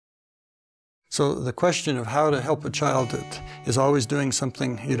So the question of how to help a child that is always doing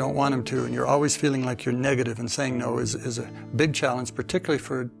something you don't want him to, and you're always feeling like you're negative and saying no, is a big challenge, particularly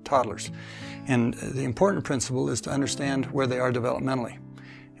for toddlers. And the important principle is to understand where they are developmentally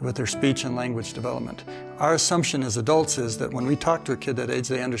with their speech and language development. Our assumption as adults is that when we talk to a kid that age,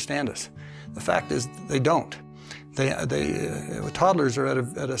 they understand us. The fact is they don't. Toddlers are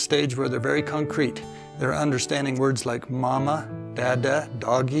at a stage where they're very concrete. They're understanding words like mama, dadda,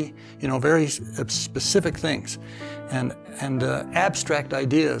 doggie, very specific things. And abstract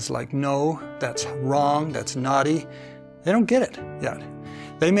ideas like no, that's wrong, that's naughty, they don't get it yet.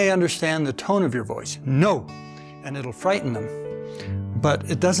 They may understand the tone of your voice, no, and it'll frighten them. But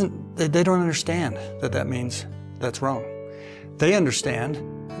they don't understand that means that's wrong. They understand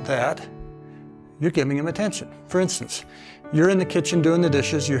that you're giving them attention. For instance, you're in the kitchen doing the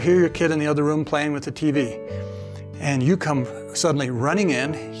dishes, you hear your kid in the other room playing with the TV, and you come suddenly running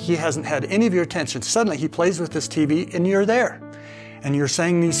in, he hasn't had any of your attention. Suddenly he plays with this TV and you're there. And you're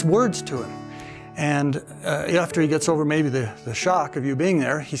saying these words to him. And after he gets over maybe the shock of you being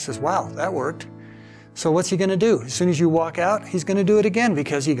there, he says, wow, that worked. So what's he gonna do? As soon as you walk out, he's gonna do it again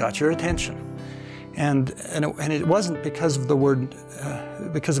because he got your attention. And it wasn't because of the word,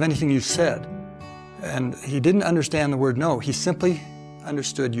 because of anything you said. And he didn't understand the word no, he simply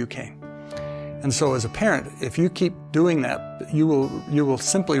understood you came. And so as a parent, if you keep doing that, you will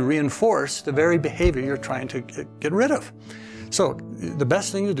simply reinforce the very behavior you're trying to get rid of. So the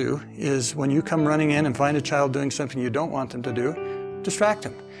best thing to do is when you come running in and find a child doing something you don't want them to do, distract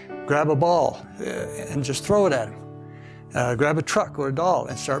him. Grab a ball and just throw it at him. Grab a truck or a doll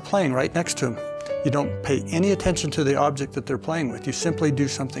and start playing right next to him. You don't pay any attention to the object that they're playing with. You simply do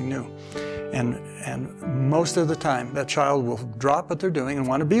something new. And most of the time, that child will drop what they're doing and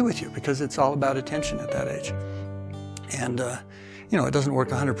want to be with you because it's all about attention at that age. And it doesn't work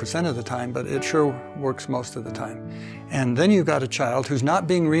 100% of the time, but it sure works most of the time. And then you've got a child who's not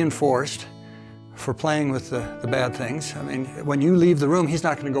being reinforced for playing with the bad things. I mean, when you leave the room, he's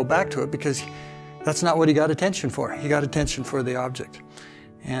not going to go back to it because that's not what he got attention for. He got attention for the object.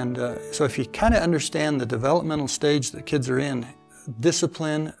 And so if you kind of understand the developmental stage that kids are in,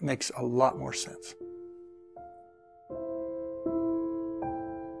 discipline makes a lot more sense.